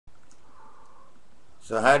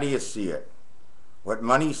So how do you see it? What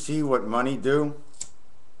money see, what money do?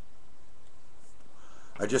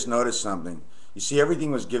 I just noticed something. You see,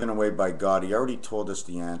 everything was given away by God. He already told us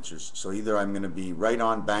the answers. So either I'm going to be right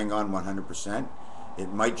on, bang on 100%,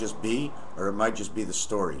 it might just be, or it might just be the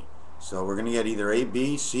story. So we're going to get either A,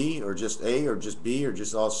 B, C, or just A, or just B, or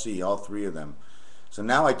just all C, all three of them. So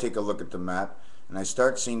now I take a look at the map, and I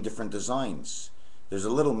start seeing different designs. There's a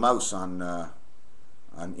little mouse on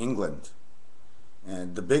England.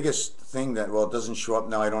 And the biggest thing that, well, it doesn't show up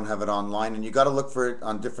now, I don't have it online, and you got to look for it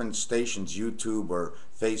on different stations, YouTube or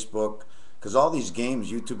Facebook, because all these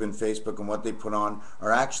games, YouTube and Facebook and what they put on,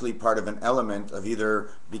 are actually part of an element of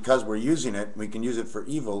either, because we're using it, we can use it for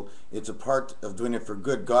evil, it's a part of doing it for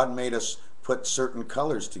good. God made us put certain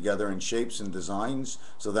colors together in shapes and designs,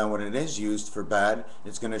 so that when it is used for bad,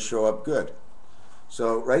 it's going to show up good.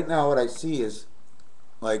 So right now what I see is,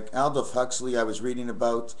 like Aldous Huxley I was reading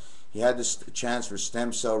about, he had this chance for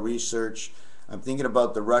stem cell research. I'm thinking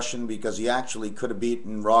about the Russian because he actually could have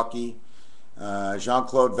beaten Rocky.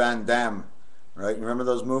 Jean-Claude Van Damme, right? You remember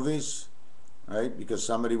those movies? Right? Because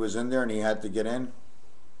somebody was in there and he had to get in.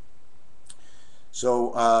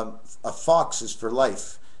 So a fox is for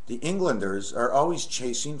life. The Englanders are always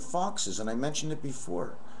chasing foxes, and I mentioned it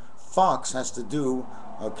before. Fox has to do,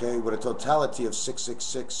 okay, with a totality of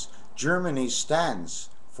 666. Germany stands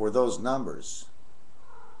for those numbers.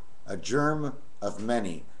 A germ of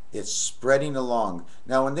many. It's spreading along.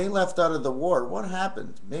 Now, when they left out of the war, what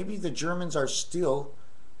happened? Maybe the Germans are still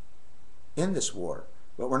in this war,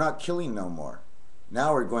 but we're not killing no more.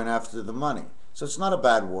 Now we're going after the money. So it's not a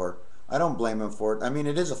bad war. I don't blame them for it. I mean,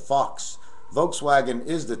 it is a fox. Volkswagen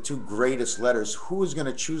is the two greatest letters. Who is going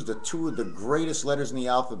to choose the two of the greatest letters in the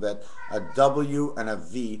alphabet? A W and a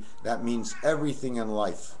V. That means everything in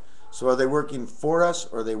life. So are they working for us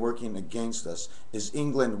or are they working against us? Is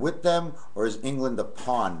England with them or is England a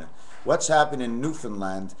pawn? What's happened in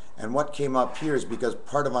Newfoundland and what came up here is because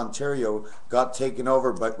part of Ontario got taken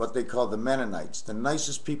over by what they call the Mennonites, the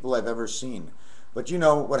nicest people I've ever seen. But you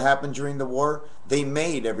know what happened during the war? They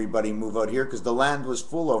made everybody move out here because the land was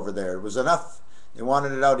full over there. It was enough. They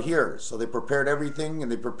wanted it out here. So they prepared everything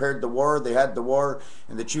and they prepared the war. They had the war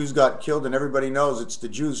and the Jews got killed, and everybody knows it's the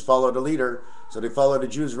Jews followed a leader. So they followed the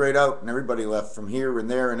Jews right out and everybody left from here and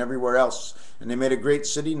there and everywhere else. And they made a great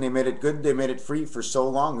city and they made it good. They made it free for so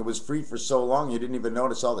long. It was free for so long you didn't even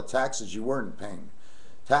notice all the taxes you weren't paying.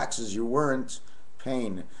 Taxes you weren't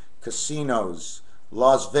paying. Casinos.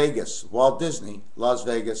 Las Vegas. Walt Disney. Las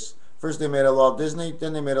Vegas. First they made a Walt Disney,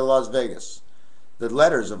 then they made a Las Vegas. The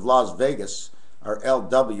letters of Las Vegas are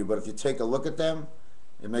LW, but if you take a look at them,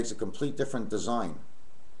 it makes a complete different design.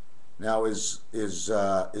 Now, is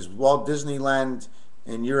Walt Disneyland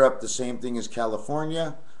in Europe the same thing as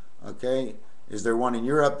California? Okay, is there one in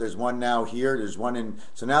Europe? There's one now here. There's one in.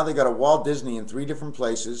 So now they got a Walt Disney in 3 different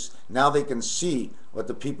places. Now they can see what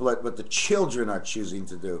the people, what the children are choosing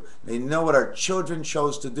to do. They know what our children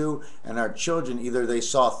chose to do, and our children either they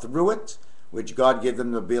saw through it, which God gave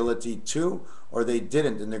them the ability to, or they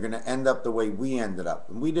didn't, and they're going to end up the way we ended up.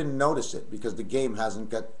 And we didn't notice it because the game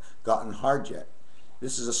hasn't gotten hard yet.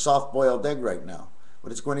 This is a soft-boiled egg right now.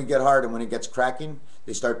 But it's going to get hard, and when it gets cracking,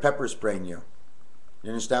 they start pepper spraying you. You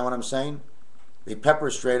understand what I'm saying? They pepper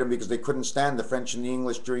sprayed them because they couldn't stand the French and the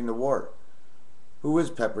English during the war. Who is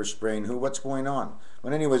pepper spraying who? What's going on?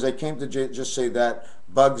 But anyways, I came to just say that.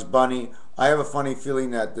 Bugs Bunny. I have a funny feeling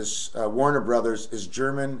that this Warner Brothers is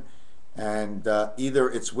German, and either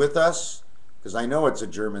it's with us, because I know it's a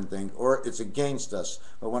German thing, or it's against us.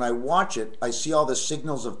 But when I watch it, I see all the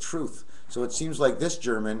signals of truth. So it seems like this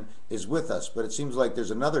German is with us, but it seems like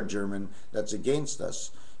there's another German that's against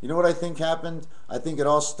us. You know what I think happened? I think it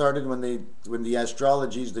all started when the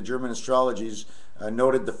astrologies, the German astrologies,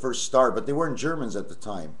 noted the first star, but they weren't Germans at the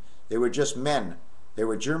time. They were just men. They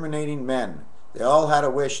were germinating men. They all had a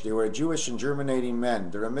wish. They were Jewish and germinating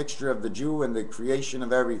men. They're a mixture of the Jew and the creation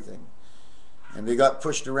of everything. And they got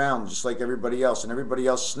pushed around just like everybody else, and everybody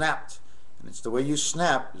else snapped. And it's the way you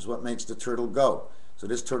snap is what makes the turtle go. So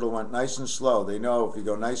this turtle went nice and slow. They know if you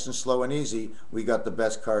go nice and slow and easy, we got the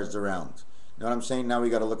best cars around. You know what I'm saying? Now we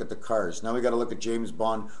got to look at the cars. Now we got to look at James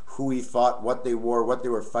Bond, who he fought, what they wore, what they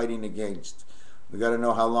were fighting against. We got to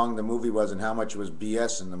know how long the movie was and how much was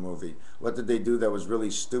BS in the movie. What did they do that was really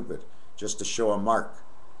stupid? Just to show a mark.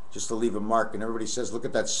 Just to leave a mark. And everybody says, look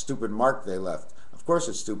at that stupid mark they left. Of course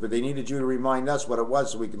it's stupid. They needed you to remind us what it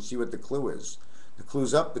was so we can see what the clue is. The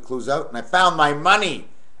clue's up, the clue's out, and I found my money.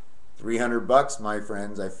 300 bucks, my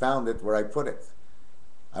friends. I found it where I put it.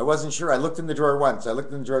 I wasn't sure. I looked in the drawer once. I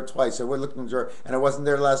looked in the drawer twice. I looked in the drawer, and it wasn't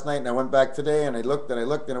there last night, and I went back today, and I looked, and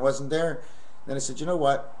it wasn't there. Then I said, you know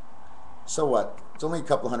what? So what? It's only a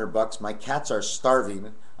couple $100. My cats are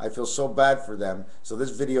starving. I feel so bad for them. So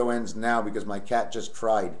this video ends now because my cat just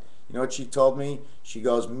cried. You know what she told me? She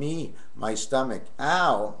goes, me, my stomach.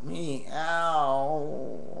 Ow, me,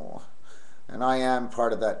 ow. And I am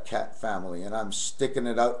part of that cat family, and I'm sticking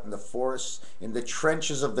it out in the forests, in the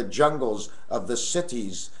trenches of the jungles of the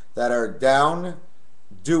cities that are down,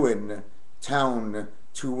 doing, town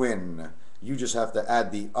to win. You just have to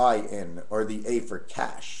add the I in, or the A for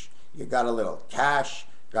cash. You got a little cash,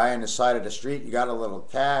 guy on the side of the street, you got a little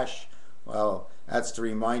cash. Well, that's to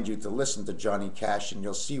remind you to listen to Johnny Cash, and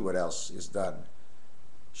you'll see what else is done.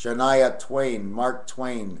 Shania Twain, Mark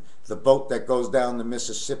Twain, the boat that goes down the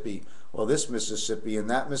Mississippi. Well, this Mississippi and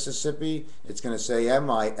that Mississippi, it's going to say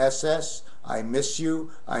MISS. I miss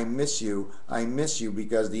you, I miss you, I miss you,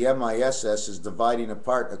 because the MISS is dividing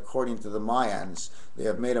apart according to the Mayans. They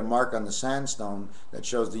have made a mark on the sandstone that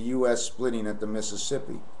shows the U.S. splitting at the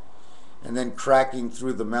Mississippi, and then cracking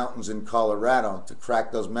through the mountains in Colorado to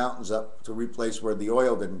crack those mountains up to replace where the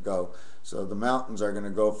oil didn't go. So the mountains are going to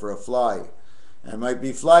go for a fly. And it might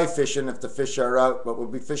be fly fishing if the fish are out, but we'll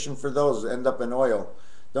be fishing for those that end up in oil.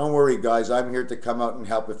 Don't worry, guys. I'm here to come out and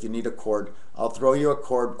help if you need a cord. I'll throw you a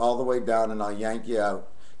cord all the way down and I'll yank you out.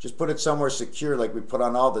 Just put it somewhere secure like we put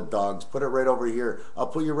on all the dogs. Put it right over here. I'll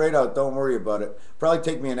pull you right out. Don't worry about it. Probably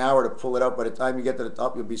take me an hour to pull it out. By the time you get to the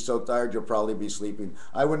top, you'll be so tired you'll probably be sleeping.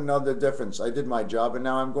 I wouldn't know the difference. I did my job and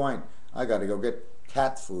now I'm going. I got to go get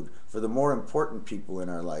cat food for the more important people in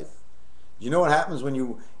our life. You know what happens when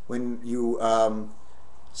you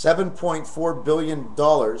 $7.4 billion,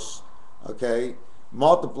 okay,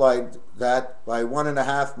 multiplied that by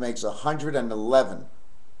 1.5 makes 111.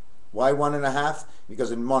 Why 1.5?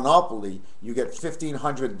 Because in Monopoly you get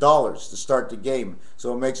 $1,500 to start the game,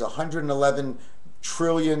 so it makes $111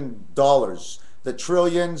 trillion. The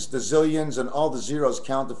trillions, the zillions, and all the zeros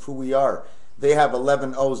count of who we are. They have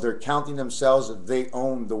 11 O's. They're counting themselves. They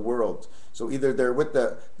own the world. So either they're with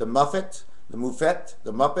the Muffet, the Muffet,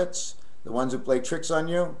 the Muppets, the ones who play tricks on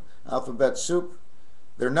you, alphabet soup.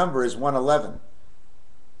 Their number is 111.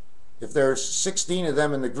 If there's 16 of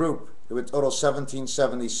them in the group, it would total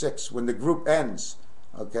 1776. When the group ends,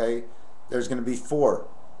 okay, there's going to be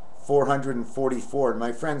 444. And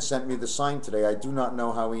my friend sent me the sign today. I do not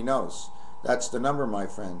know how he knows. That's the number, my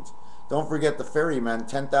friend. Don't forget the ferryman,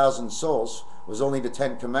 10,000 souls, was only the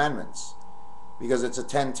 10 commandments. Because it's a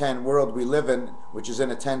 10-10 world we live in, which is in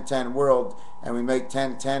a 10-10 world, and we make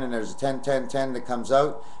 10-10, and there's a 10-10-10 that comes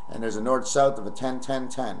out, and there's a north-south of a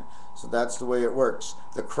 10-10-10. So that's the way it works.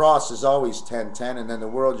 The cross is always 10-10, and then the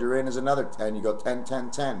world you're in is another 10. You go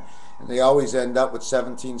 10-10-10. And they always end up with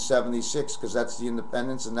 1776, because that's the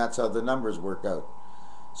independence, and that's how the numbers work out.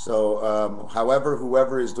 So however,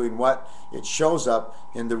 whoever is doing what, it shows up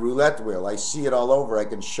in the roulette wheel. I see it all over. I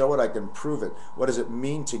can show it. I can prove it. What does it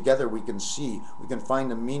mean? Together we can see. We can find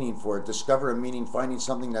a meaning for it. Discover a meaning, finding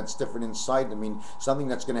something that's different inside the meaning, something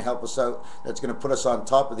that's going to help us out, that's going to put us on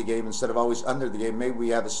top of the game instead of always under the game. Maybe we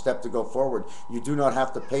have a step to go forward. You do not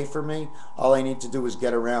have to pay for me. All I need to do is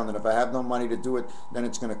get around. And if I have no money to do it, then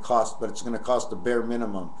it's going to cost. But it's going to cost the bare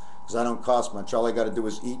minimum. Because I don't cost much. All I got to do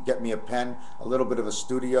is eat, get me a pen, a little bit of a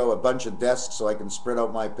studio, a bunch of desks so I can spread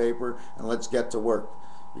out my paper, and let's get to work.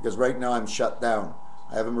 Because right now I'm shut down.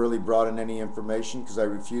 I haven't really brought in any information because I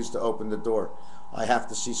refuse to open the door. I have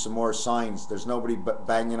to see some more signs. There's nobody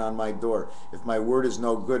banging on my door. If my word is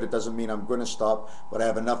no good, it doesn't mean I'm going to stop, but I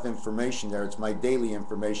have enough information there. It's my daily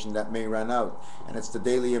information that may run out, and it's the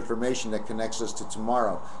daily information that connects us to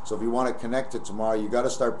tomorrow. So if you want to connect to tomorrow, you got to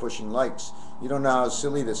start pushing likes. You don't know how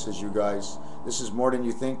silly this is, you guys. This is more than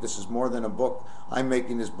you think. This is more than a book. I'm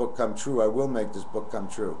making this book come true. I will make this book come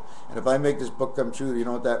true. And if I make this book come true, you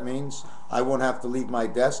know what that means? I won't have to leave my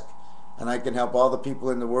desk, and I can help all the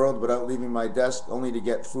people in the world without leaving my desk, only to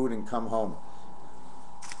get food and come home.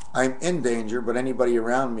 I'm in danger, but anybody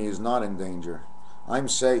around me is not in danger. I'm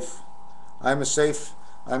safe. I'm a safe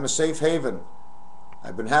haven.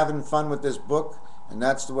 I've been having fun with this book, and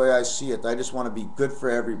that's the way I see it. I just want to be good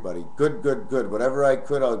for everybody. Good, good, good. Whatever I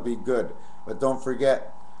could, I'll be good. But don't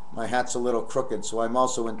forget, my hat's a little crooked, so I'm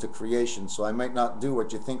also into creation. So I might not do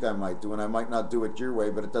what you think I might do, and I might not do it your way,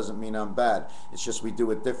 but it doesn't mean I'm bad. It's just we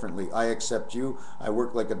do it differently. I accept you. I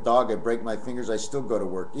work like a dog. I break my fingers. I still go to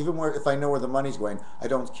work. Even if I know where the money's going, I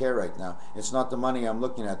don't care right now. It's not the money I'm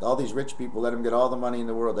looking at. All these rich people, let them get all the money in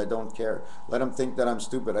the world. I don't care. Let them think that I'm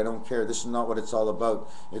stupid. I don't care. This is not what it's all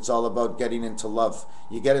about. It's all about getting into love.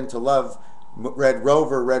 You get into love Red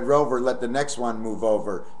Rover, let the next one move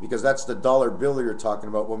over, because that's the dollar bill you're talking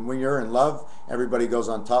about. When we're in love, everybody goes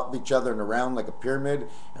on top of each other and around like a pyramid,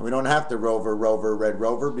 and we don't have to Red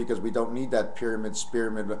Rover, because we don't need that pyramid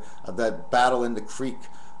of that battle in the creek,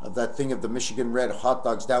 of that thing of the Michigan red hot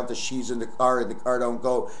dogs down to she's in the car and the car don't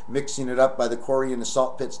go, mixing it up by the quarry and the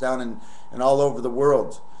salt pits down and all over the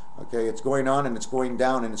world. Okay, it's going on and it's going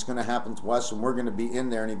down, and it's going to happen to us, and we're going to be in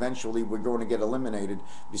there, and eventually we're going to get eliminated.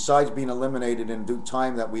 Besides being eliminated in due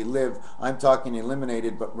time that we live, I'm talking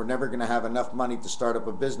eliminated, but we're never going to have enough money to start up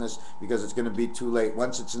a business, because it's going to be too late.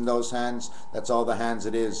 Once it's in those hands, that's all the hands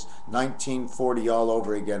it is. 1940 all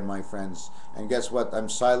over again, my friends. And guess what? I'm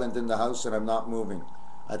silent in the house and I'm not moving.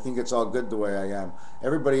 I think it's all good the way I am.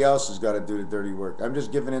 Everybody else has got to do the dirty work. I'm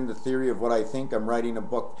just giving in the theory of what I think. I'm writing a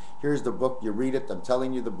book. Here's the book. You read it. I'm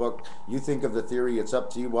telling you the book. You think of the theory. It's up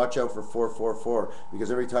to you. Watch out for 444,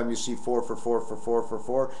 because every time you see 4 for 4 for 4 for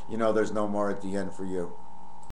 4, you know there's no more at the end for you.